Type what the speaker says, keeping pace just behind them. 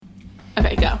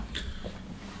Okay, go.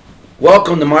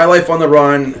 Welcome to My Life on the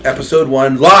Run, Episode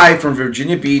 1, live from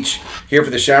Virginia Beach, here for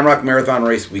the Shamrock Marathon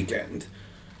Race Weekend.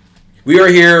 We are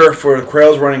here for the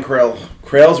Krails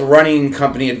Running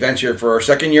Company adventure for our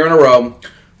second year in a row,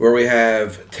 where we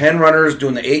have 10 runners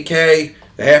doing the 8K,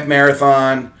 the half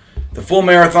marathon, the full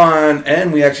marathon,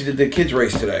 and we actually did the kids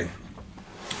race today.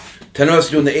 10 of us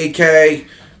doing the 8K.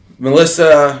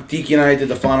 Melissa, Deaky, and I did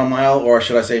the final mile, or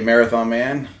should I say marathon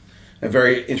man. A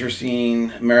very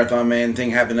interesting marathon man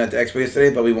thing happened at the expo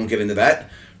yesterday, but we won't get into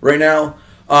that right now.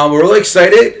 We're really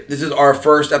excited. This is our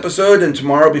first episode, and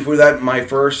tomorrow, before that, my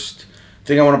first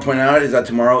thing I want to point out is that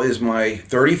tomorrow is my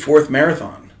 34th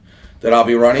marathon that I'll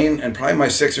be running, and probably my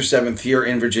 6th or 7th here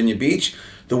in Virginia Beach.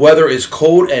 The weather is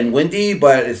cold and windy,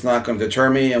 but it's not going to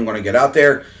deter me. I'm going to get out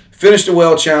there, finish the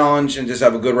whale challenge, and just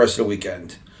have a good rest of the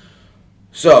weekend.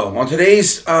 So, on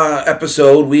today's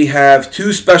episode, we have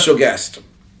two special guests.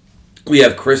 We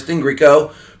have Kristen Greco,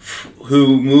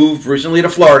 who moved recently to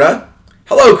Florida.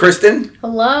 Hello, Kristen.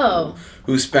 Hello.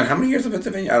 Who spent how many years in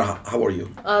Pennsylvania? How old are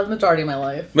you? The majority of my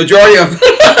life. A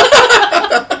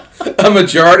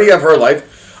majority of her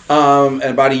life. And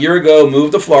about a year ago,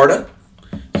 moved to Florida.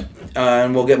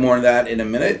 And we'll get more on that in a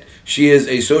minute. She is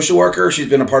a social worker. She's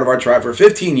been a part of our tribe for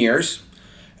 15 years.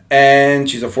 And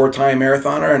she's a 4-time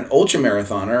marathoner, an ultra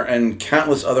marathoner, and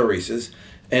countless other races.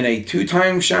 And a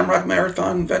 2-time Shamrock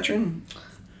Marathon veteran.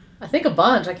 I think a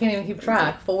bunch. I can't even keep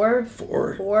track. Four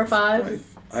or five?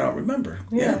 I don't remember.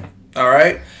 Yeah. All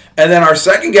right. And then our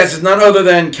second guest is none other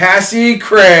than Cassie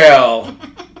Krail.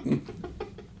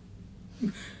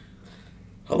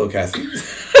 Hello, Cassie.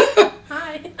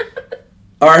 Hi.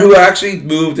 All right, who actually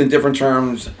moved in different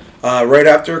terms. Right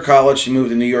after college, she moved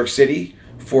to New York City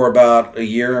for about a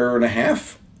year and a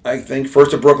half, I think.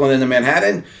 First to Brooklyn, then to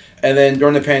Manhattan. And then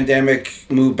during the pandemic,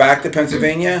 moved back to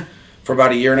Pennsylvania for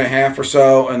about a year and a half or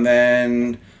so. And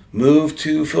then moved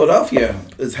to Philadelphia.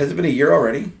 Has it been a year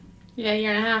already? Yeah, a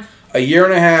year and a half. A year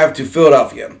and a half to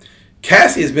Philadelphia.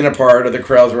 Cassie has been a part of the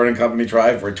Krails Running Company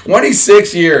tribe for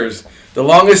 26 years. The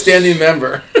longest standing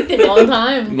member. Long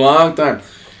time. Long time.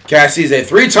 Cassie's a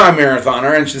 3-time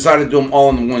marathoner, and she decided to do them all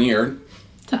in 1 year.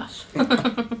 Tough.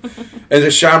 As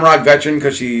a Shamrock veteran,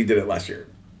 because she did it last year.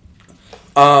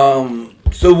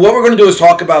 So what we're going to do is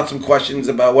talk about some questions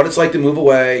about what it's like to move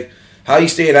away, how you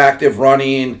stayed active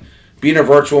running, being a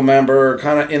virtual member,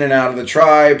 kind of in and out of the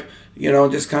tribe,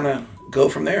 just kind of go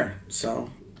from there. So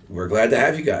we're glad to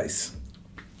have you guys.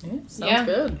 Yeah, sounds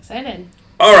good. Excited.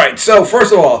 All right, so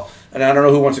first of all, and I don't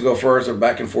know who wants to go first or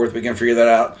back and forth, we can figure that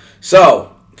out.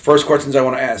 So, first questions I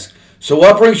want to ask. So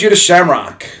what brings you to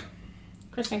Shamrock?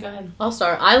 Kristen, go ahead. I'll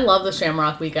start. I love the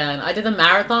Shamrock weekend. I did the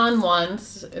marathon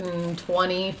once in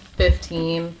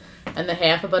 2015 and the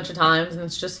half a bunch of times, and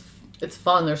it's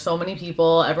fun. There's so many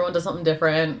people. Everyone does something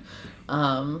different.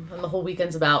 And the whole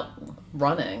weekend's about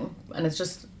running. And it's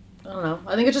just, I don't know.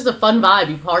 I think it's just a fun vibe.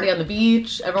 You party on the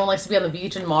beach. Everyone likes to be on the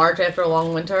beach in March after a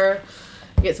long winter.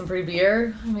 You get some free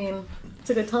beer. I mean, it's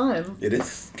a good time. It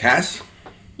is. Cass?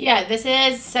 Yeah, this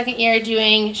is second year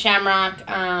doing Shamrock,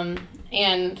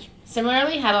 and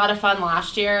similarly had a lot of fun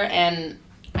last year, and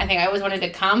I think I always wanted to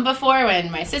come before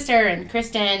when my sister and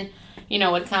Kristen,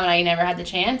 would come, and I never had the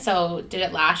chance, so did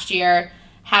it last year,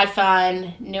 had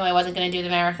fun, knew I wasn't going to do the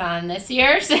marathon this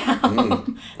year, so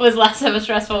it was less of a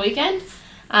stressful weekend,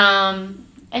 and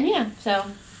yeah, so.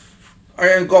 All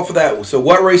right, go for that. So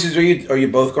what races are you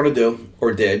both going to do,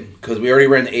 or did, because we already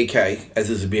ran the 8K, as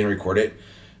this is being recorded,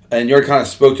 and you already kind of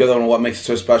spoke to the other on what makes it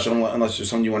so special, unless there's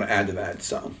something you want to add to that,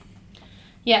 so.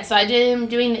 Yeah, so I'm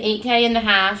doing the 8K and the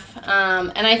half,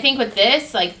 and I think with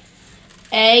this,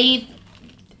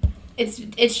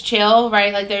 it's chill,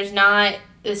 right? Like, there's not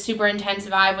a super intense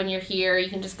vibe when you're here. You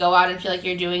can just go out and feel like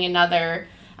you're doing another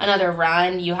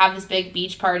run. You have this big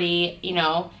beach party,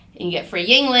 and you get free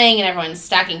Yingling, and everyone's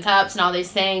stacking cups and all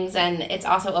these things, and it's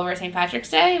also over St. Patrick's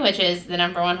Day, which is the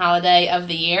 #1 holiday of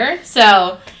the year,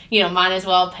 so, might as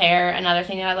well pair another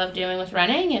thing that I love doing with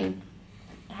running and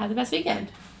have the best weekend.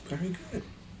 Very good.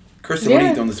 Kristen, what are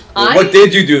you doing this weekend? What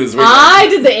did you do this weekend? I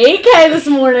did the 8K this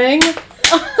morning.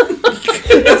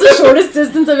 It's the shortest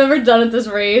distance I've ever done at this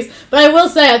race. But I will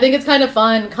say, I think it's kind of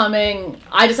fun coming.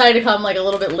 I decided to come a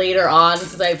little bit later on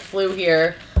since I flew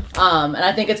here. And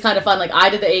I think it's kind of fun. I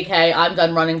did the 8K. I'm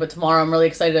done running, but tomorrow I'm really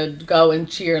excited to go and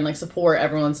cheer and support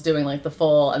everyone's doing the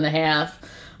full and the half.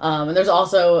 And there's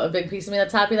also a big piece of me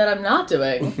that's happy that I'm not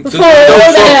doing. There's no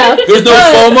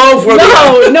FOMO for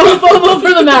no FOMO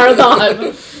for the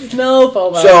marathon. No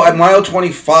FOMO. So at mile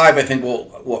 25, I think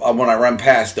when I run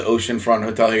past the oceanfront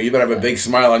hotel here, you better have a big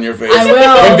smile on your face. I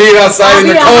will. From being outside in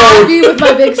the cold. I'll be happy with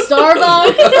my big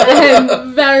Starbucks.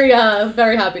 I'm very,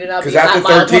 very happy to not be at after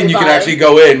mile 13, 25. you can actually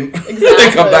go in Exactly.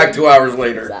 and come back 2 hours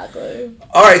later. Exactly.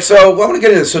 All right, so I want to get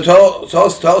into this. So tell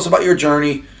us about your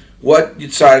journey, what you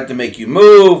decided to make you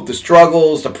move, the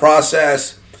struggles, the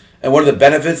process, and what the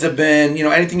benefits have been.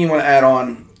 Anything you want to add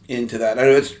on into that. I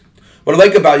know what I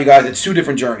like about you guys, it's 2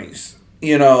 different journeys,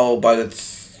 but it's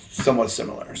somewhat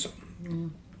similar. So. Go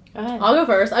ahead. I'll go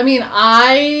first. I mean,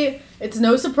 it's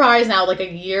no surprise now, like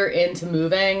a year into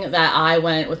moving, that I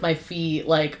went with my feet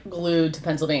like glued to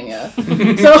Pennsylvania.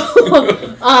 So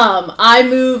I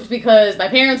moved because my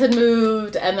parents had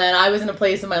moved, and then I was in a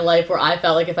place in my life where I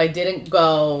felt like if I didn't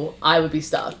go, I would be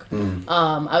stuck.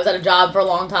 I was at a job for a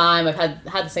long time. I've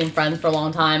had the same friends for a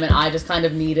long time, and I just kind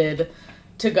of needed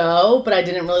to go, but I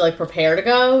didn't really prepare to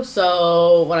go.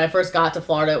 So when I first got to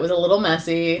Florida, it was a little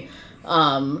messy.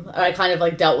 I kind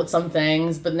of dealt with some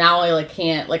things, but now I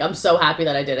can't, I'm so happy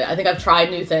that I did it. I think I've tried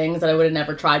new things that I would have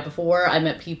never tried before. I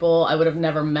met people I would have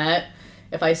never met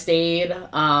if I stayed.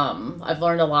 I've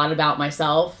learned a lot about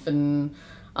myself, and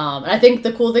I think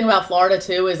the cool thing about Florida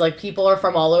too is people are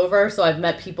from all over. So I've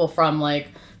met people from that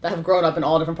have grown up in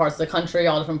all different parts of the country,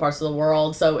 all different parts of the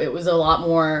world. So it was a lot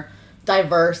more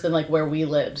diverse than where we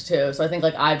lived too. So I think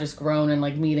I've just grown in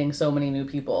meeting so many new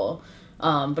people.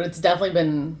 But it's definitely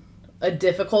been a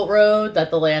difficult road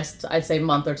that the last, I'd say,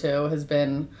 month or two has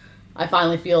been. I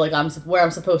finally feel like I'm where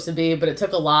I'm supposed to be, but it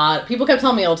took a lot. People kept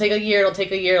telling me it'll take a year,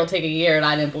 and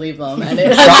I didn't believe them. And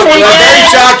it has taken, very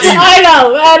shocking. I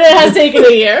know, and it has taken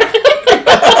a year.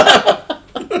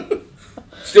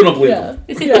 Still don't believe them.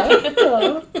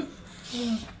 Yeah.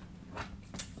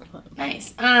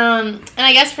 Nice. And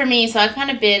I guess for me, so I've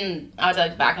kind of been, I was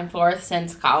back and forth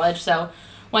since college. So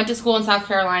went to school in South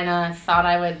Carolina, thought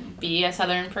I would be a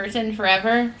Southern person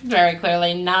forever. Very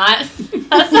clearly not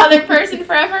a Southern person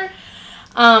forever.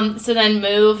 So then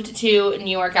moved to New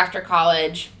York after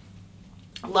college.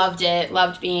 Loved it.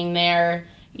 Loved being there.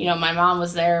 My mom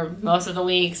was there most of the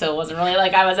week, so it wasn't really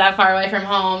I was that far away from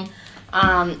home.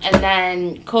 And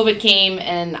then COVID came,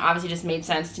 and obviously just made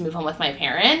sense to move home with my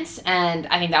parents. And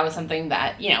I think that was something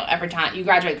that, every time you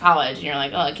graduate college and you're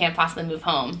like, oh, I can't possibly move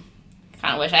home.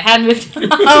 Kind of wish I had moved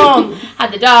home,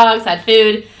 had the dogs, had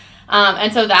food.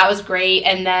 And so that was great.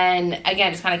 And then,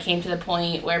 again, just kind of came to the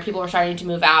point where people were starting to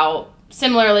move out.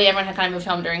 Similarly, everyone had kind of moved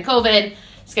home during COVID.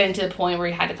 Just getting to the point where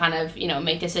you had to kind of,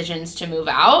 make decisions to move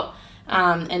out.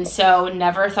 And so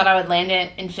never thought I would land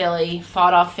it in Philly.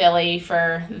 Fought off Philly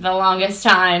for the longest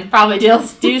time. Probably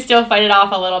do still fight it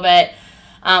off a little bit.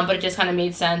 But it just kind of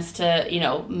made sense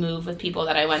to, move with people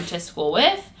that I went to school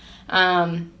with.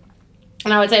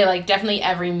 And I would say, definitely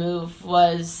every move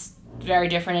was very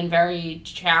different and very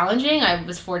challenging. I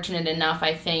was fortunate enough,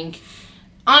 I think.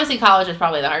 Honestly, college was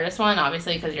probably the hardest one,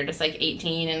 obviously, because you're just,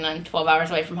 18 and then 12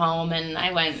 hours away from home. And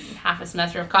I went half a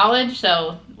semester of college,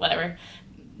 so whatever.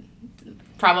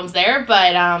 Problems there.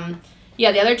 But,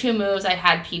 the other 2 moves, I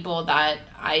had people that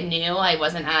I knew. I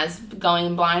wasn't as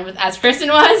going blind as Kristen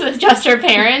was with just her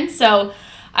parents. So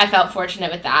I felt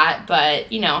fortunate with that. But,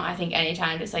 I think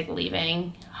anytime just,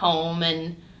 leaving home,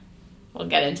 and we'll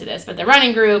get into this, but the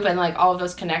running group and all of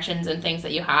those connections and things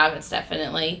that you have, it's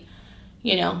definitely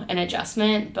an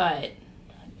adjustment. But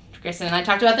Kristen and I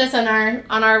talked about this on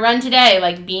our run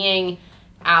today, being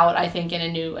out, I think, in a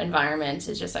new environment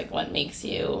is just what makes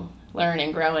you learn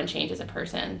and grow and change as a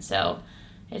person. So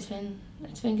it's been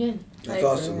good. That's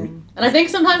awesome. And I think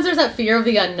sometimes there's that fear of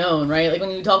the unknown, right? When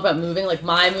you talk about moving,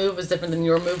 my move was different than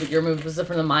your move, but your move was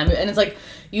different than my move, and it's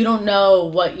you don't know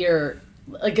what you're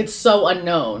it's so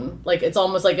unknown. It's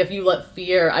almost if you let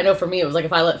fear, I know for me it was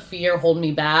if I let fear hold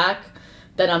me back,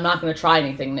 then I'm not going to try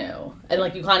anything new.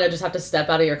 And you kind of just have to step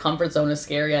out of your comfort zone, as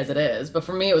scary as it is. But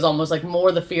for me it was almost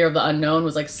more the fear of the unknown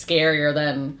was scarier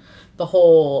than the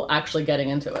whole actually getting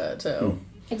into it too.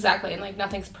 Exactly, and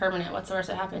nothing's permanent. What's the worst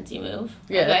that happens? You move.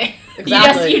 Yeah, okay.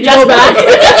 Exactly. You just go back.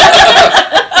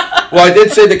 Well, I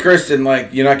did say to Kristen,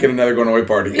 you're not getting another going away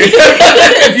party.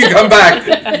 If you come back,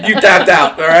 you tapped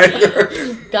out, all right?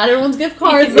 Got everyone's gift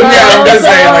cards, though. Yeah, I'm just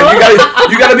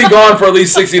saying, you gotta be gone for at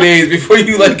least 60 days before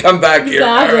you, come back here,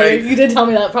 exactly. all right? You did tell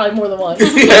me that probably more than once.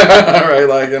 Yeah, all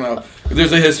right,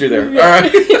 there's a history there, all right?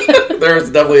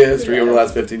 There's definitely a history over the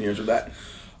last 15 years with that.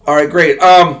 All right, great.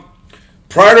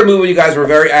 Prior to moving, you guys were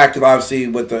very active, obviously,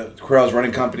 with the Corrales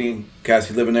Running Company.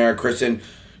 Cassie living there. Kristen,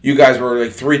 you guys were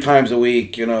 3 times a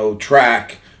week,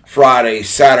 track, Friday,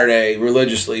 Saturday,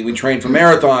 religiously. We trained for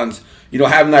marathons.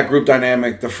 Having that group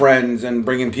dynamic, the friends, and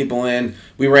bringing people in.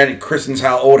 We ran at Kristen's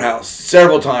old house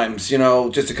several times,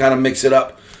 just to kind of mix it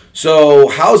up. So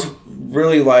how's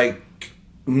really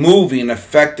moving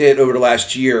affected over the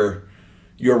last year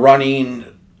your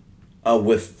running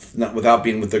without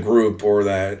being with the group, or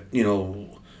that,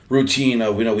 routine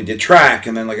of, we did track,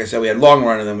 and then, like I said, we had long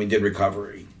run, and then we did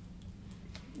recovery.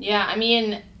 Yeah, I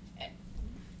mean,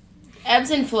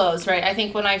 ebbs and flows, right? I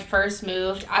think when I first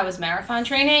moved, I was marathon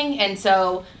training, and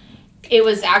so it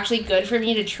was actually good for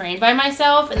me to train by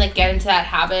myself and get into that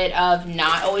habit of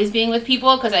not always being with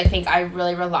people, because I think I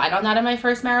really relied on that in my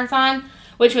first marathon,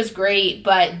 which was great.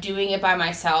 But doing it by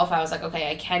myself, I was like,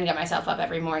 okay, I can get myself up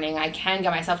every morning. I can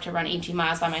get myself to run 18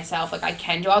 miles by myself. I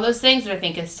can do all those things, which I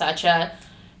think is such a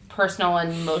personal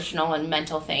and emotional and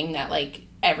mental thing that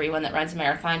everyone that runs a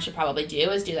marathon should probably do,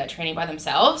 is do that training by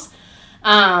themselves.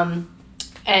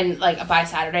 And by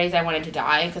Saturdays I wanted to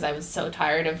die because I was so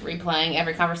tired of replaying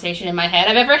every conversation in my head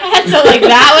I've ever had. So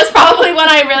that was probably when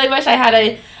I really wish I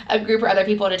had a group or other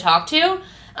people to talk to.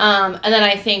 And then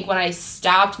I think when I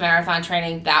stopped marathon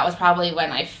training, that was probably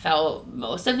when I felt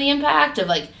most of the impact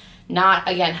of not,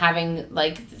 again, having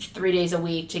 3 days a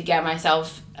week to get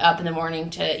myself up in the morning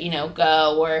to,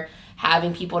 go, or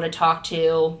having people to talk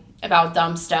to about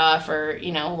dumb stuff, or,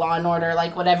 Law and Order,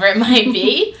 whatever it might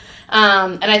be.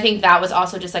 And I think that was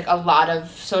also just a lot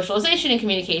of socialization and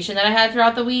communication that I had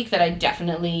throughout the week that I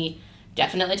definitely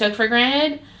took for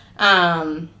granted.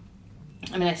 I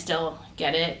mean, I still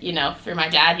get it, through my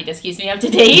dad. He just keeps me up to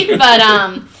date.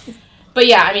 But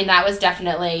yeah, I mean, that was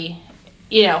definitely,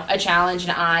 a challenge.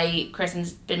 And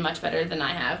Kristen's been much better than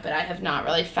I have, but I have not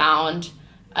really found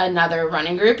another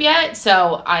running group yet.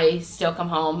 So I still come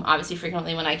home, obviously,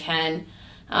 frequently when I can,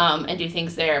 and do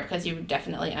things there, because you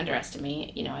definitely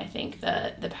underestimate, I think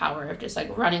the power of just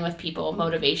running with people,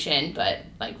 motivation, but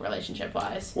relationship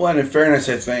wise. Well, and in fairness,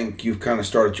 I think you've kind of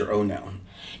started your own now.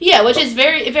 Yeah, which is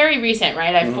very, very recent,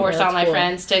 right? I forced all my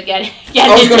friends to get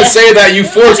I was going to say that you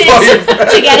forced all your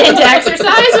friends to get into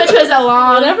exercise, which was a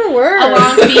long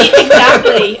feat,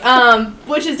 exactly.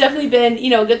 Which has definitely been,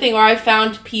 a good thing, where I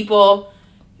found people,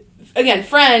 again,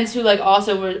 friends who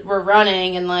also were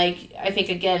running, and I think,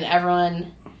 again,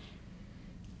 everyone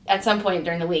at some point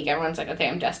during the week, everyone's okay,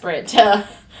 I'm desperate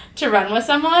to run with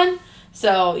someone.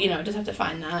 So, just have to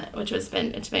find that, which it's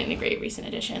been a great recent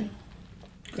addition.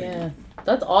 Yeah,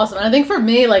 that's awesome. And I think for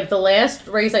me, the last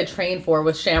race I trained for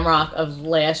was Shamrock of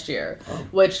last year,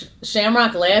 which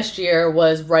Shamrock last year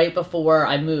was right before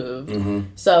I moved. Mm-hmm.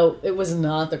 So it was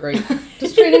not the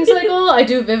greatest training cycle. I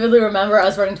do vividly remember I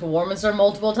was running to Warminster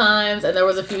multiple times, and there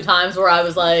was a few times where I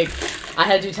was I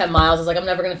had to do 10 miles. I was I'm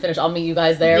never going to finish. I'll meet you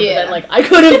guys there. Yeah. But then, I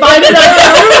couldn't find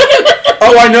another.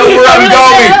 Oh, I know where I'm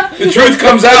going. The truth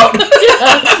comes out.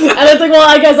 Yeah. And it's well,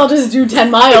 I guess I'll just do 10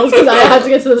 miles because I have to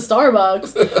get to the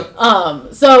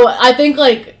Starbucks. So I think,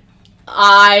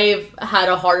 I've had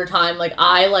a harder time.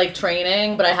 I like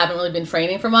training, but I haven't really been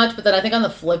training for much. But then I think on the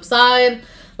flip side,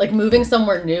 moving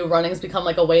somewhere new, running's become,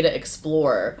 a way to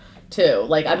explore, too.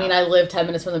 I mean, I live 10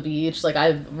 minutes from the beach.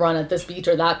 I run at this beach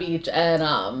or that beach,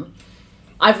 and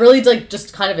I've really,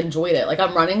 just kind of enjoyed it.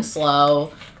 I'm running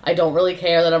slow. I don't really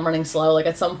care that I'm running slow.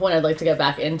 At some point, I'd like to get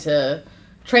back into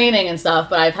training and stuff,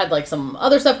 but I've had, some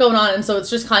other stuff going on, and so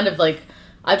it's just kind of,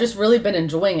 I've just really been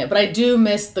enjoying it. But I do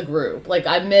miss the group.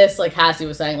 I miss, Cassie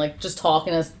was saying, just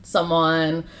talking to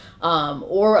someone,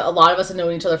 or a lot of us have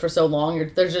known each other for so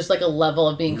long. There's just, a level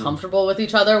of being comfortable with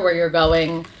each other where you're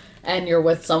going and you're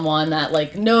with someone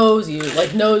that, knows you.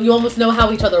 You almost know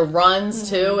how each other runs,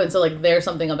 too, and so, there's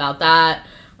something about that.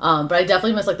 But I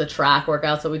definitely miss the track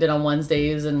workouts that we did on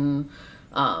Wednesdays, and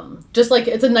just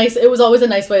it was always a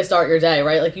nice way to start your day,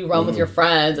 right? You run with your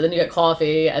friends, and then you get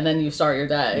coffee, and then you start your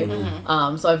day.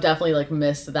 Mm-hmm. So I've definitely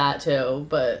missed that too.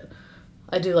 But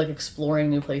I do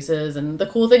exploring new places, and the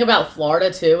cool thing about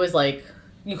Florida too is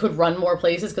you could run more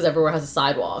places because everywhere has a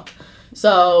sidewalk.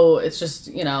 So it's just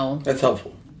that's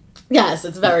helpful. Yes,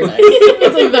 it's very nice.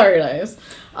 It's very nice.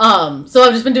 So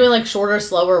I've just been doing shorter,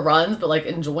 slower runs, but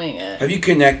enjoying it. Have you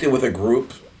connected with a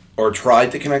group or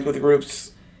tried to connect with the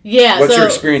groups? Yeah. What's your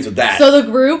experience with that? So the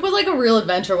group was a real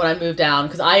adventure when I moved down,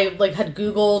 because I had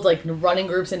Googled running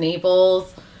groups in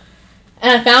Naples,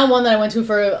 and I found one that I went to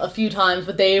for a few times,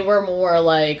 but they were more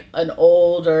an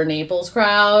older Naples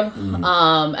crowd. Mm-hmm.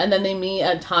 And then they meet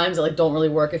at times that don't really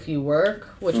work if you work,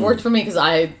 which worked for me because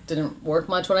I didn't work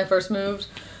much when I first moved.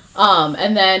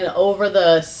 And then over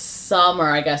the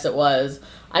summer, I guess it was,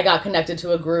 I got connected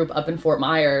to a group up in Fort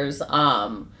Myers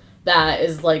that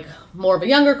is more of a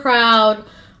younger crowd,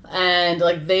 And,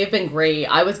 like, they've been great.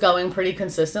 I was going pretty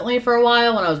consistently for a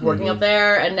while when I was working up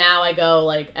there, and now I go,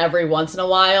 like, every once in a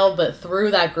while. But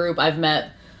through that group, I've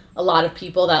met a lot of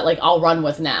people that, like, I'll run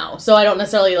with now. So I don't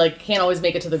necessarily, like, can't always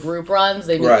make it to the group runs.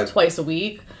 They meet twice a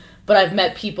week. But I've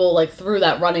met people, like, through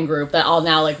that running group that I'll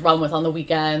now, like, run with on the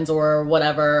weekends or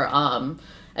whatever.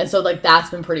 And so, like, that's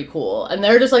been pretty cool. And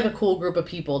they're just, like, a cool group of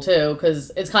people, too,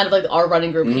 because it's kind of like our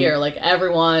running group here. Like,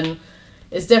 everyone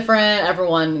is different.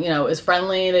 Everyone, you know, is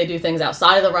friendly. They do things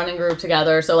outside of the running group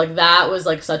together. So, like, that was,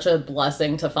 like, such a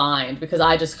blessing to find because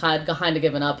I just kind of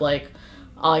given up, like,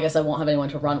 oh, I guess I won't have anyone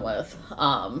to run with.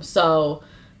 So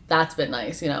that's been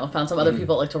nice, you know. Found some other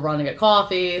people that like to run and get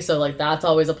coffee. So, like, that's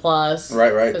always a plus.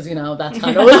 Right. Because, you know, that's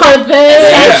kind of our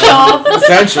thing.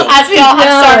 Essential. As we all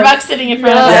have Starbucks sitting in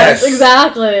front of us. Yes,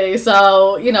 exactly.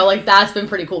 So, you know, like, that's been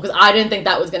pretty cool because I didn't think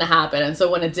that was going to happen. And so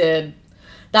when it did,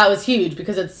 that was huge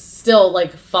because it's still,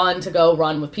 like, fun to go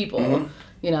run with people,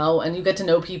 you know, and you get to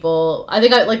know people. I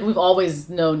think, we've always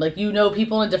known, like, you know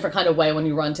people in a different kind of way when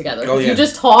you run together. Oh, yeah. You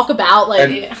just talk about,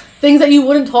 like, things that you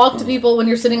wouldn't talk to people when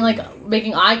you're sitting, like,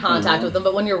 making eye contact with them.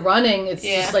 But when you're running, it's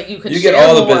just, like, you could share get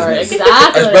all the more. business.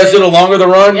 Exactly. Especially the longer the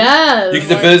run. Yes. You get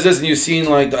the business and you've seen,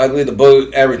 like, the ugly, the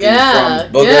boot, everything.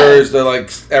 From boogers to, like,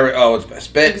 it's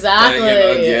spit.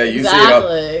 Exactly. You see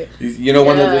it. You know,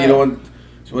 when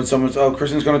someone's,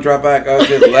 Kristen's going to drop back,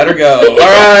 okay, let her go. All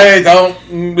right,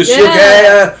 is she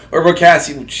okay? Or about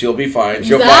Cassie, she'll be fine.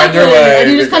 She'll find her way.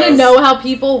 And you just kind of know how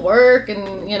people work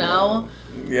and, you know.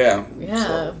 Yeah.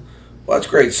 Yeah. Well, that's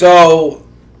great. So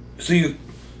you,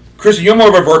 Kristen, you're more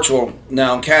of a virtual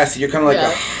now. Cassie, you're kind of like a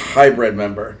hybrid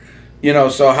member. You know,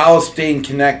 so how is staying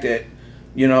connected,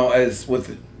 you know, as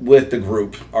with the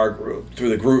group, our group, through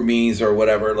the group means or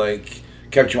whatever, like,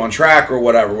 kept you on track or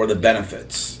whatever? What are the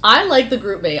benefits? I like the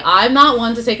group me. I'm not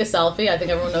one to take a selfie. I think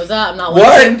everyone knows that. I'm not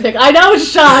one to take I know, it's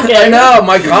shocking. I know,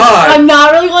 my God. I'm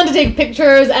not really one to take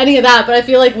pictures, any of that, but I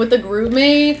feel like with the group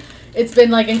me, it's been,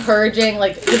 like, encouraging,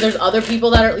 like, because there's other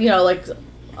people that are, you know, like,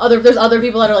 there's other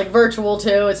people that are, like, virtual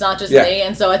too. It's not just me.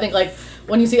 And so I think, like,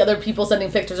 when you see other people sending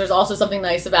pictures, there's also something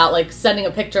nice about, like, sending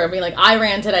a picture and being like, I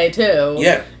ran today too.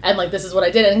 Yeah. And, like, this is what I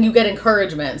did. And you get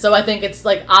encouragement. So I think it's,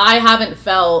 like, I haven't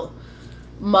felt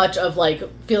much of, like,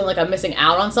 feeling like I'm missing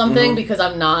out on something because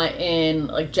I'm not in,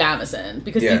 like, Jamison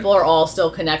because people are all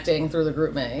still connecting through the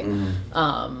group me.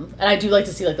 And I do like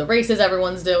to see, like, the races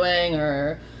everyone's doing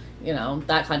or, you know,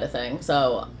 that kind of thing.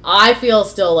 So I feel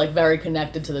still, like, very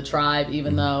connected to the tribe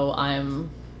even though I'm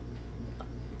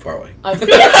far away. I was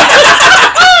gonna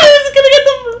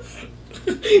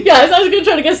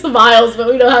try to guess the miles, but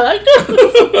we know how that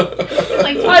goes.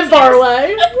 Like, I'm far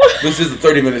away. This is a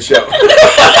 30-minute show.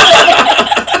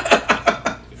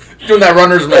 Doing that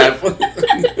runner's map.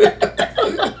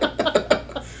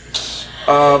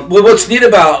 Well, what's neat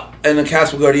about, and the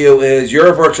cast will go to you, is you're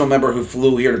a virtual member who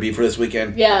flew here to be for this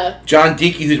weekend. Yeah. John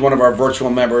Deakey, who's one of our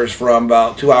virtual members from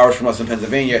about 2 hours from us in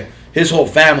Pennsylvania, his whole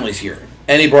family's here.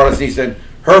 And he brought us, and he said,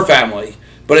 her family.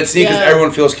 But it's neat because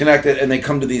everyone feels connected and they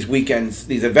come to these weekends,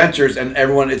 these adventures, and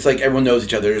it's like everyone knows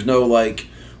each other. There's no, like,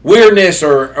 weirdness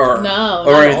or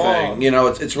anything. You know,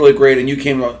 it's really great. And you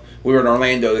we were in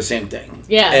Orlando, the same thing.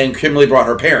 Yeah. And Kimberly brought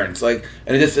her parents. Like,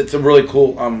 and it's a really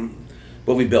cool,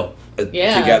 what we built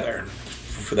together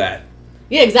for that.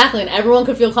 Yeah, exactly. And everyone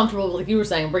could feel comfortable, like you were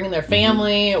saying, bringing their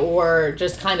family or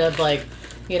just kind of, like,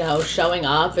 you know, showing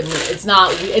up. And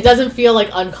it doesn't feel, like,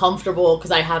 uncomfortable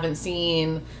because I haven't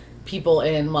seen people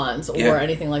in months or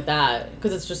anything like that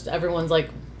because it's just everyone's, like,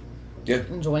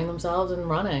 enjoying themselves and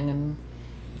running and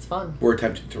it's fun. We're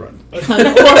attempting to run.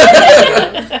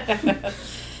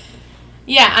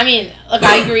 Yeah, I mean, look,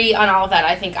 I agree on all of that.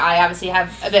 I think I obviously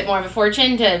have a bit more of a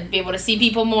fortune to be able to see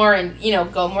people more and, you know,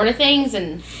 go more to things.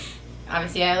 And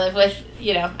obviously I live with,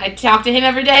 you know, I talk to him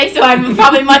every day, so I'm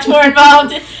probably much more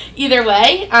involved either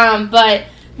way. But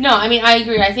no, I mean, I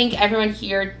agree. I think everyone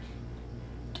here,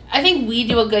 I think we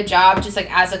do a good job just, like,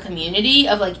 as a community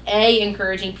of, like, A,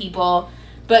 encouraging people,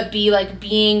 but B, like,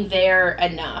 being there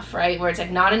enough, right? Where it's,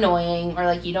 like, not annoying or,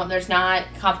 like, there's not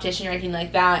competition or anything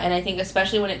like that. And I think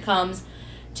especially when it comes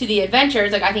to the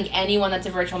adventures, like, I think anyone that's a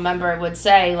virtual member would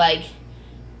say, like,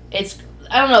 I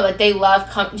don't know, like, they love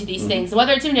coming to these things.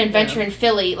 Whether it's an adventure in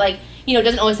Philly, like, you know, it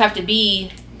doesn't always have to be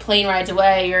plane rides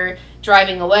away or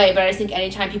driving away, but I just think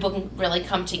anytime people can really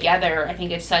come together, I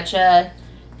think it's such a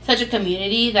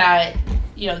community that,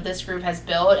 you know, this group has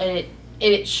built, and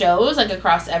it shows, like,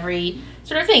 across every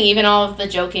sort of thing, even all of the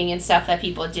joking and stuff that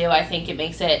people do. I think it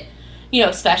makes it, you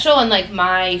know, special. And, like,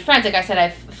 my friends, like I said,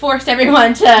 I've forced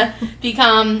everyone to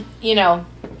become, you know,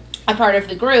 a part of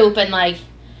the group, and, like,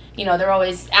 they're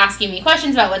always asking me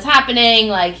questions about what's happening.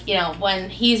 Like, when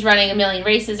he's running a million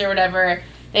races or whatever,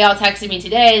 they all texted me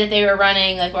today that they were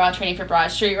running. Like, we're all training for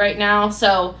Broad Street right now.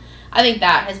 So I think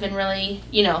that has been really,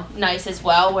 nice as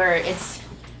well, where it's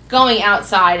going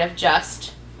outside of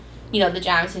just, the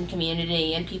Jamison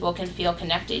community, and people can feel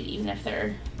connected even if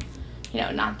they're,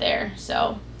 not there.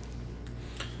 So,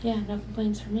 yeah, no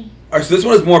complaints from me. All right, so this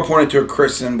one is more pointed to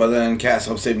Kristen, but then Cass,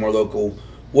 I'll say more local.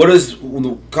 What is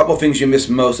a couple of things you miss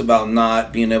most about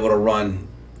not being able to run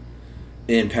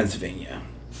in Pennsylvania?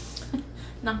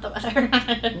 Not the weather.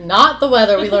 Not the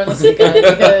weather we learned this weekend,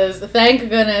 because thank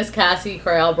goodness Cassie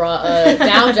Crail brought a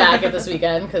down jacket this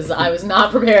weekend, because I was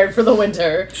not prepared for the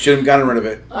winter. Should have gotten rid of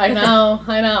it. I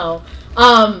know.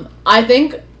 I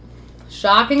think,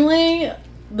 shockingly,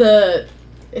 the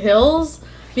hills,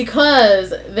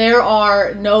 because there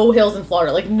are no hills in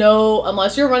Florida. Like, no,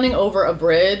 unless you're running over a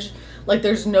bridge, like,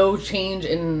 there's no change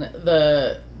in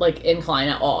the, like, incline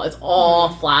at all. It's all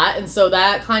flat, and so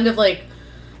that kind of, like,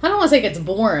 I don't want to say it gets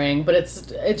boring, but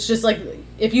it's just like,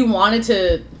 if you wanted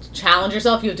to challenge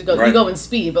yourself, you have to go, you go in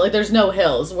speed, but like there's no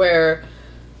hills, where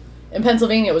in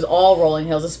Pennsylvania it was all rolling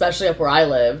hills, especially up where I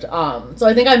lived. So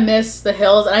I think I miss the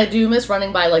hills, and I do miss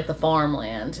running by like the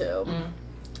farmland too.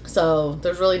 So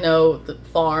there's really no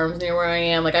farms near where I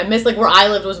am. Like, I miss, like, where I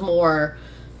lived was more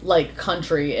like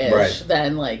country-ish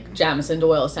than like Jamison,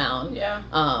 Doylestown. Yeah.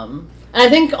 And I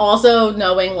think also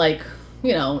knowing, like,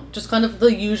 just kind of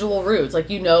the usual routes. Like,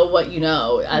 what you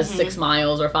know as 6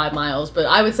 miles or 5 miles. But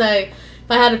I would say, if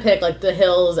I had to pick, like, the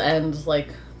hills and, like,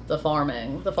 the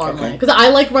farmland. Because I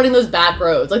like running those back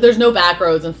roads. Like, there's no back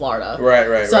roads in Florida.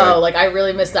 Right. So, like, I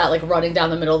really miss that, like, running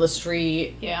down the middle of the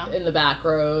street in the back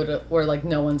road where, like,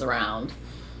 no one's around.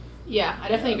 Yeah, I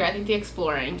definitely agree. I think the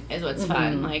exploring is what's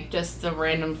fun. Like, just the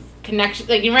random connection,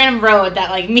 like, a random road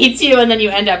that, like, meets you and then you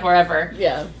end up wherever.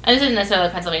 Yeah. And this isn't necessarily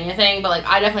a Pennsylvania thing, but, like,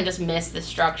 I definitely just miss the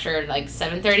structured, like,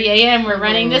 7:30 a.m. we're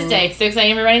running this day, 6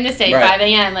 a.m. we're running this day, 5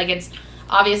 a.m. Like, it's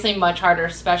obviously much harder,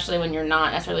 especially when you're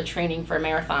not necessarily training for a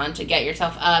marathon, to get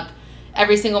yourself up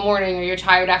every single morning, or you're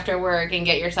tired after work, and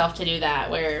get yourself to do that,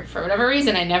 where, for whatever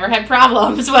reason, I never had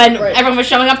problems when everyone was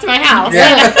showing up to my house.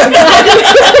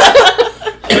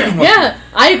 Yeah,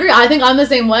 I agree. I think I'm the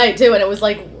same way, too. And it was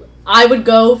like, I would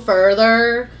go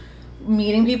further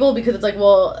meeting people, because it's like,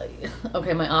 well,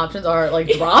 okay, my options are, like,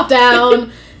 drop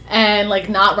down and, like,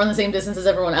 not run the same distance as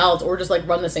everyone else, or just, like,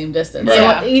 run the same distance.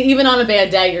 So even on a bad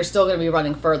day, you're still going to be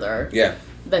running further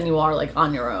than you are, like,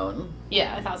 on your own.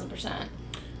 Yeah, 1,000%.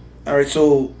 All right,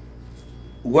 so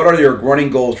what are your running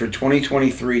goals for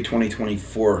 2023,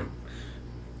 2024?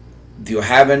 Do you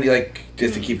have any, like,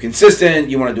 just to keep consistent?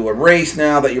 You want to do a race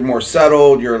now that you're more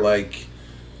settled? You're, like,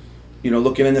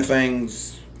 looking into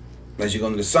things as you go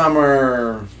into the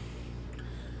summer?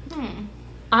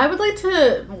 I would like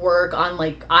to work on,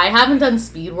 like, I haven't done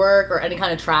speed work or any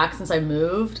kind of track since I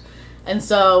moved. And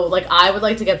so, like, I would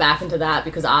like to get back into that,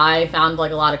 because I found,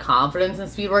 like, a lot of confidence in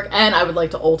speed work, and I would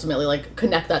like to ultimately, like,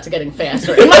 connect that to getting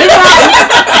faster in my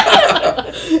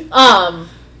runs.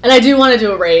 And I do want to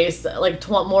do a race, like,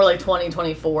 more like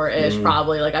 2024-ish,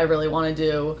 probably. Like, I really want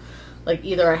to do, like,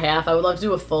 either a half. I would love to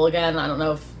do a full again. I don't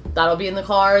know if that'll be in the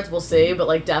cards. We'll see. But,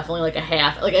 like, definitely, like, a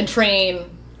half. Like, and train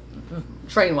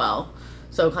well.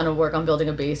 So kind of work on building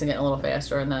a base and getting a little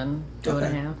faster, and then doing a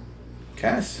half.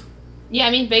 Cass? Yeah,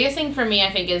 I mean, biggest thing for me,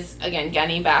 I think, is, again,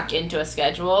 getting back into a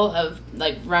schedule of,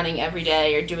 like, running every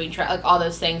day or doing, like, all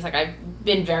those things. Like, I've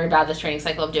been very bad this training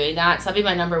cycle of doing that. So that'll be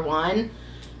my number one.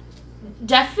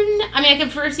 Definitely, I mean, I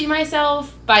could foresee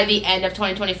myself by the end of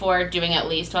 2024 doing at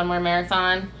least one more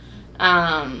marathon.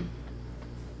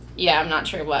 Yeah, I'm not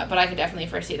sure what, but I could definitely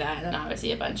foresee that. And then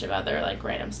obviously a bunch of other, like,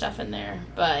 random stuff in there.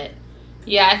 But,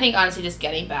 yeah, I think honestly just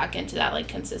getting back into that, like,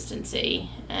 consistency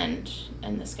and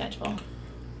the schedule.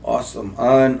 Awesome.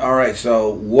 All right, so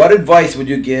what advice would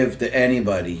you give to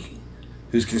anybody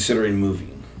who's considering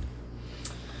moving?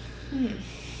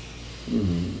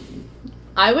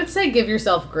 I would say give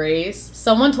yourself grace.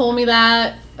 Someone told me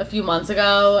that a few months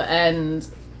ago, and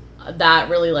that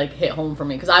really, like, hit home for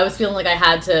me, because I was feeling like I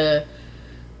had to...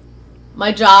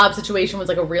 My job situation was,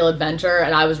 like, a real adventure,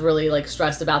 and I was really, like,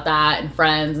 stressed about that, and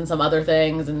friends and some other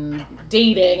things, and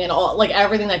dating, and all, like,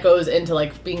 everything that goes into,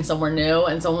 like, being somewhere new.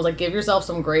 And someone was like, give yourself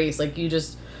some grace. Like, you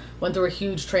just went through a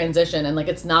huge transition, and, like,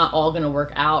 it's not all gonna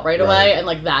work out right away, and,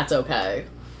 like, that's okay.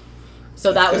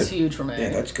 So that was huge for me. Yeah,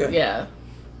 that's good. Yeah.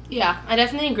 Yeah, I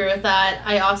definitely agree with that.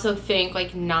 I also think,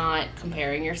 like, not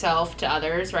comparing yourself to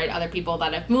others, right? Other people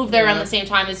that have moved there around the same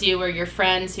time as you, or your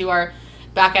friends who are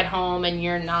back at home and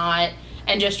you're not,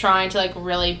 and just trying to, like,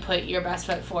 really put your best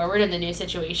foot forward in the new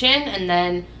situation. And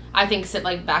then I think,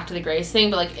 like, back to the Grace thing,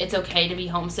 but, like, it's okay to be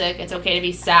homesick. It's okay to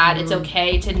be sad. It's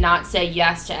okay to not say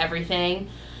yes to everything,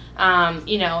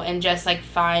 you know, and just, like,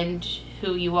 find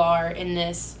who you are in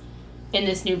this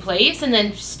new place, and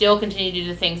then still continue to do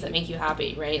the things that make you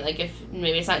happy, right? Like, if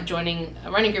maybe it's not joining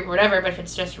a running group or whatever, but if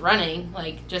it's just running,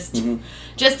 like, just do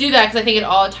that, because I think it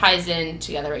all ties in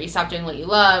together, right? You stop doing what you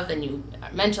love, then you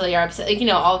mentally are upset, like, you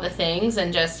know, all the things,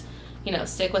 and just, you know,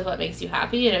 stick with what makes you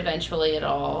happy, and eventually it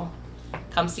all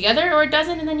comes together, or it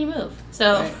doesn't, and then you move.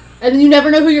 So, right. And you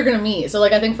never know who you're gonna meet. So,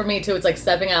 like, I think for me too, it's like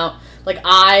stepping out. Like,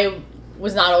 I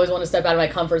was not always one to step out of my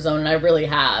comfort zone, and I really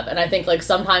have. And I think, like,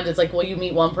 sometimes it's like, well, you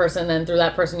meet one person, and through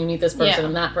that person you meet this person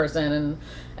and that person,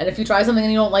 and if you try something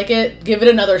and you don't like it, give it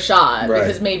another shot,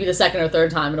 because maybe the second or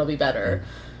third time it'll be better.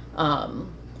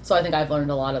 So I think I've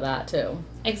learned a lot of that too.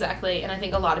 Exactly. And I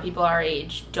think a lot of people our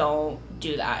age don't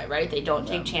do that, right? They don't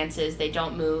take chances, they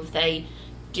don't move, they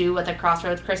do what the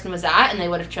crossroads Kristen was at, and they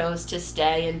would have chose to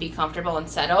stay and be comfortable and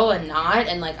settle, and not.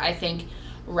 And, like, I think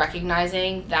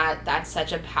recognizing that that's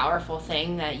such a powerful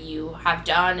thing that you have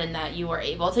done and that you were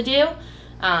able to do,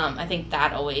 I think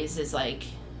that always is, like,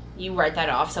 you write that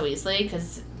off so easily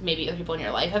because maybe other people in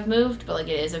your life have moved, but, like,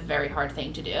 it is a very hard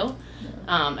thing to do,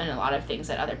 and a lot of things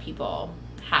that other people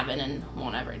haven't and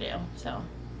won't ever do. So,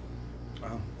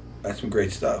 wow, that's some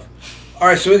great stuff. All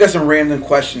right, so we got some random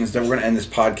questions that we're going to end this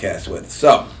podcast with.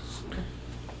 So,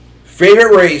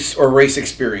 favorite race or race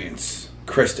experience,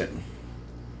 Kristen?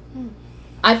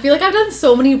 I feel like I've done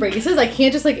so many races, I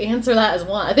can't just, like, answer that as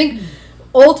one. I think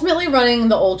ultimately running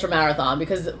the ultra marathon,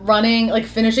 because running, like,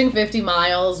 finishing 50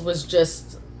 miles was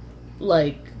just,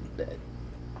 like,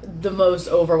 the most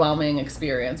overwhelming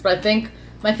experience. But I think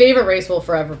my favorite race will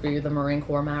forever be the Marine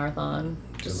Corps Marathon.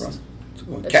 Cassie? Just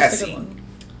a good one.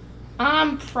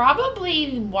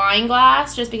 Probably Wine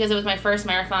Glass, just because it was my first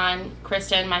marathon.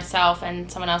 Kristen, myself,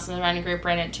 and someone else in the running group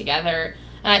ran it together.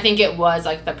 And I think it was,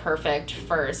 like, the perfect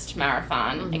first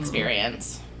marathon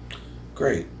experience.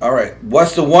 Great. All right.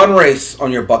 What's the one race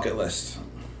on your bucket list?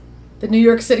 The New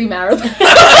York City Marathon.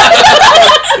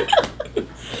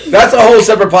 That's a whole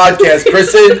separate podcast,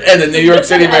 Kristen and the New York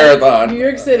City Marathon. New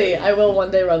York City. I will one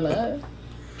day run that.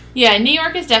 Yeah, New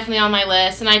York is definitely on my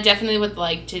list, and I definitely would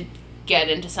like to get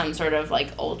into some sort of,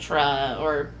 like, ultra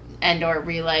or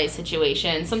relay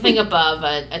situation. Something above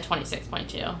a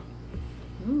 26.2.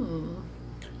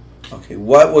 Okay,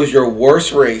 what was your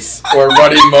worst race or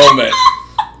running moment?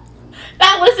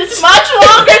 That list is much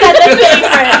longer than the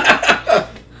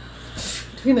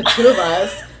favorite. Between the two of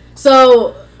us.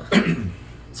 So,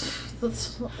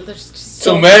 there's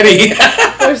so many.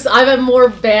 I've had more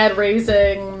bad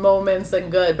racing moments than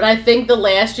good. But I think the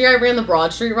last year I ran the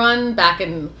Broad Street Run back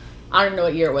in, I don't know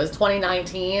what year it was,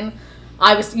 2019.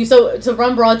 So to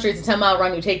run Broad Street, it's a 10-mile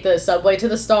run. You take the subway to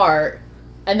the start,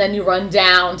 and then you run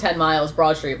down 10 miles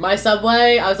Broad Street. My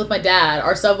subway, I was with my dad.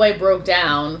 Our subway broke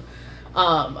down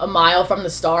a mile from the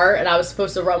start, and I was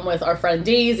supposed to run with our friend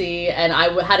Daisy, and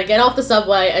I had to get off the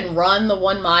subway and run the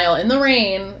 1 mile in the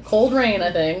rain, cold rain,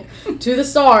 I think, to the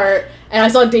start, and I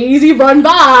saw Daisy run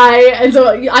by, and so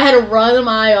I had to run a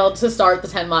mile to start the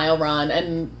 10-mile run,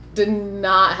 and did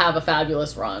not have a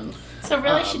fabulous run. So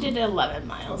really, she did 11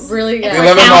 miles. Really, yeah.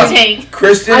 11 miles.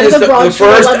 Kristen is the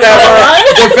first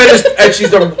ever to finish, and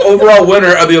she's the overall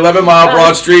winner of the 11-mile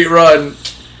Broad Street Run.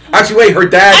 Actually, wait, her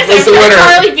dad was the winner.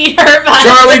 Charlie beat her.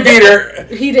 Charlie beat her.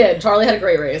 He did. Charlie had a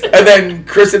great race. And then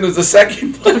Kristen was the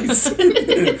second place.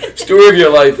 Story of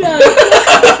your life. Yeah.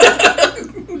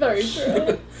 Very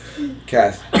true.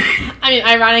 Cass. I mean,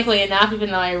 ironically enough, even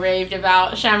though I raved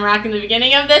about Shamrock in the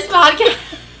beginning of this podcast,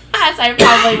 I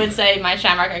probably would say my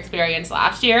Shamrock experience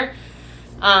last year.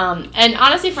 And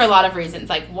honestly, for a lot of reasons.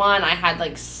 Like, one, I had,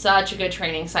 like, such a good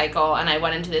training cycle, and I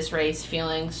went into this race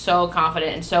feeling so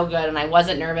confident and so good, and I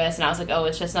wasn't nervous, and I was like, oh,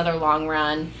 it's just another long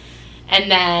run. And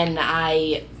then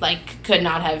I, like, could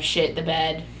not have shit the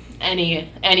bed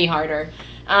any harder.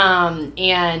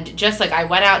 And just, like, I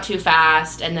went out too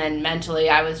fast, and then mentally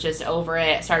I was just over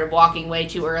it. I started walking way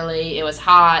too early. It was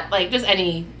hot. Like, just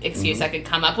any excuse I could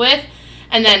come up with.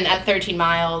 And then at 13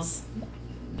 miles,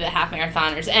 the half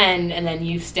marathoners end, and then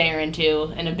you stare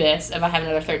into an abyss of I have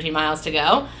another 13 miles to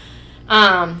go.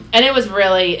 And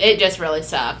it just really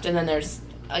sucked. And then there's,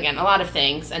 again, a lot of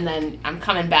things. And then I'm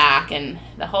coming back, and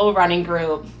the whole running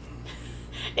group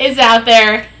is out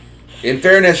there. In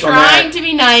fairness, trying to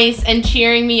be nice and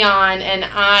cheering me on, and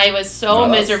I was so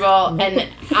miserable, and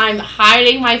I'm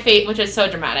hiding my face, which is so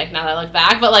dramatic now that I look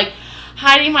back, but, like,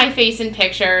 hiding my face in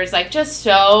pictures, like, just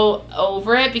so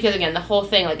over it, because, again, the whole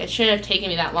thing, like, it shouldn't have taken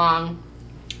me that long.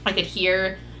 I could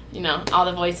hear, all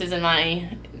the voices in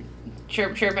my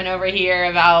chirping over here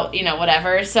about,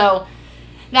 whatever. So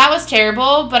That was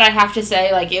terrible, but I have to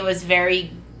say, like, it was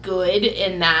very good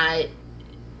in that,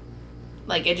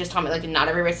 like, it just taught me, like, not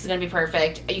every race is going to be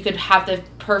perfect. You could have the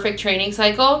perfect training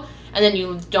cycle, and then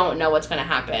you don't know what's going to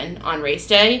happen on race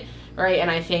day, right? And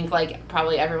I think, like,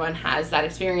 probably everyone has that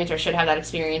experience or should have that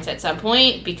experience at some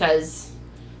point because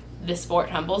the sport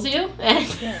humbles you.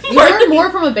 You learn more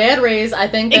from a bad race, I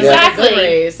think, than a good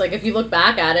race. Like, if you look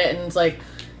back at it and it's like,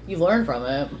 you learn from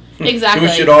it. Exactly.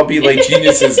 We should all be like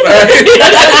geniuses. We're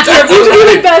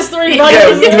the best 3 runners.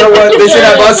 Yeah, you know what? They should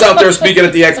have us out there speaking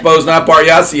at the expos, not Bar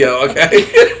Yasio, okay?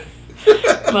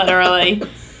 Literally.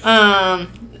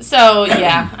 So,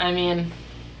 yeah, I mean,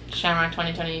 Shamrock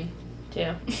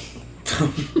 2022.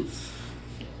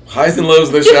 Highs and lows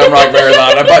of the Shamrock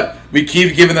Marathon, but we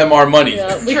keep giving them our money.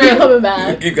 Yeah, we keep coming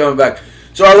back. We keep coming back.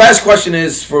 So our last question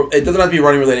is, it doesn't have to be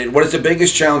running related. What is the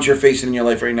biggest challenge you're facing in your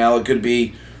life right now? It could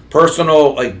be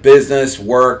personal, like business,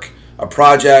 work, a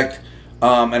project,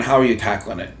 and how are you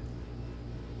tackling it?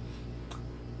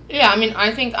 Yeah, I mean,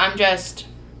 I think I'm just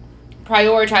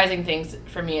prioritizing things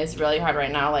for me is really hard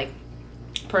right now. Like,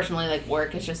 personally, like,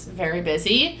 work is just very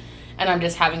busy, and I'm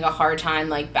just having a hard time,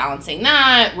 like, balancing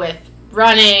that with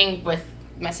running, with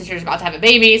my sister's about to have a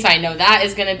baby, so I know that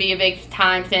is going to be a big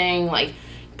time thing, like,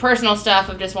 personal stuff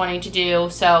of just wanting to do.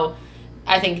 So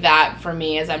I think that for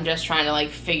me is I'm just trying to, like,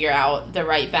 figure out the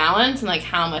right balance and, like,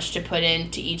 how much to put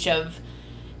into each of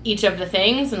the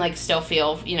things and, like, still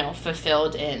feel, you know,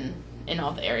 fulfilled in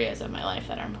all the areas of my life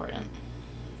that are important.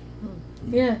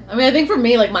 Yeah. I mean, I think for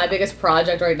me, like, my biggest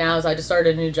project right now is I just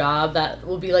started a new job that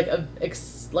will be, like, a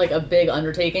big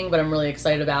undertaking, but I'm really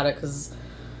excited about it because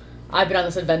I've been on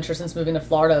this adventure since moving to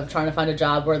Florida of trying to find a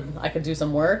job where I could do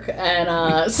some work.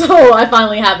 And so I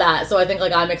finally have that. So I think,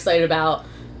 like, I'm excited about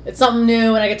it's something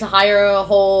new and I get to hire a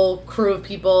whole crew of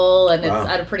people and it's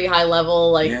at a pretty high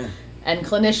level, like, and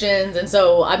clinicians. And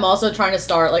so I'm also trying to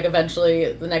start, like,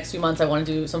 eventually the next few months I want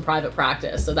to do some private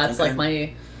practice. So that's like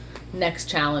my next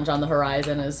challenge on the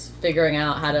horizon is figuring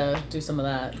out how to do some of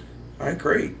that. All right,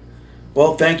 great.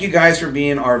 Well, thank you guys for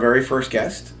being our very first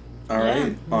guest. All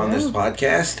right, on this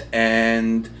podcast,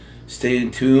 and stay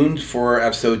tuned for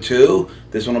episode 2.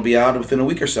 This one will be out within a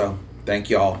week or so. Thank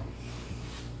you all.